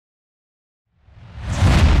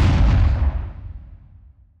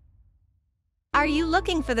Are you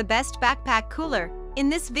looking for the best backpack cooler? In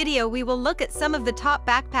this video we will look at some of the top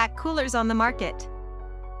backpack coolers on the market.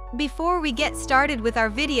 Before we get started with our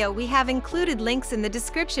video, we have included links in the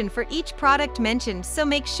description for each product mentioned, so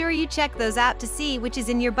make sure you check those out to see which is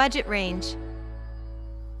in your budget range.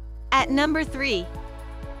 At number 3.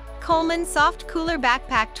 Coleman Soft Cooler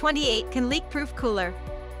Backpack 28 Can Leak-Proof Cooler.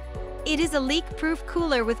 It is a leak-proof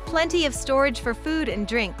cooler with plenty of storage for food and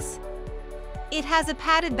drinks. It has a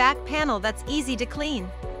padded back panel that's easy to clean.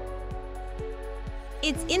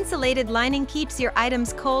 Its insulated lining keeps your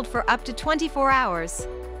items cold for up to 24 hours.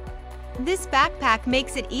 This backpack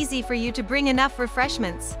makes it easy for you to bring enough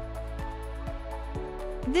refreshments.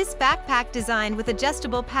 This backpack designed with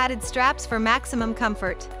adjustable padded straps for maximum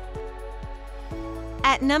comfort.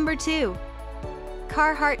 At number 2.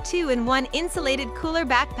 Carhartt 2-in-1 Insulated Cooler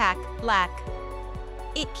Backpack, Black.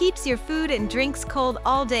 It keeps your food and drinks cold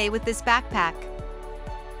all day with this backpack.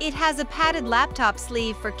 It has a padded laptop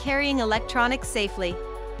sleeve for carrying electronics safely.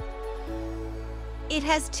 It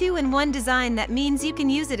has 2-in-1 design that means you can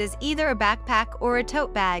use it as either a backpack or a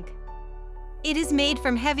tote bag. It is made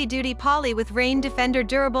from heavy-duty poly with rain defender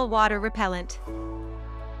durable water repellent.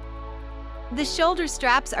 The shoulder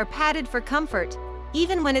straps are padded for comfort,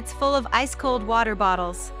 even when it's full of ice-cold water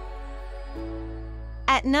bottles.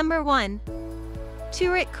 At number 1.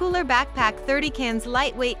 TOURIT Cooler Backpack 30 Cans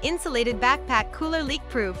Lightweight Insulated Backpack Cooler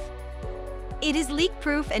Leak-Proof. It is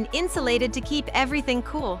leak-proof and insulated to keep everything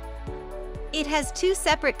cool. It has 2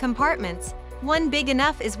 separate compartments, one big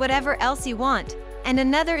enough is whatever else you want, and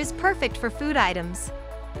another is perfect for food items.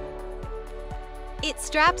 Its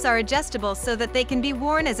straps are adjustable so that they can be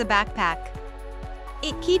worn as a backpack.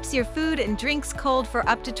 It keeps your food and drinks cold for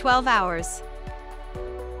up to 12 hours.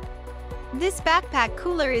 This backpack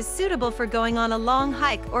cooler is suitable for going on a long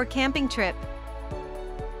hike or camping trip.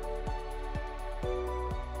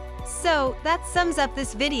 So, that sums up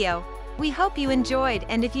this video. We hope you enjoyed,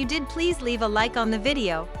 and if you did, please leave a like on the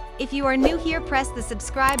video. If you are new here, press the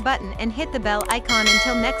subscribe button and hit the bell icon.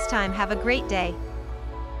 Until next time, have a great day.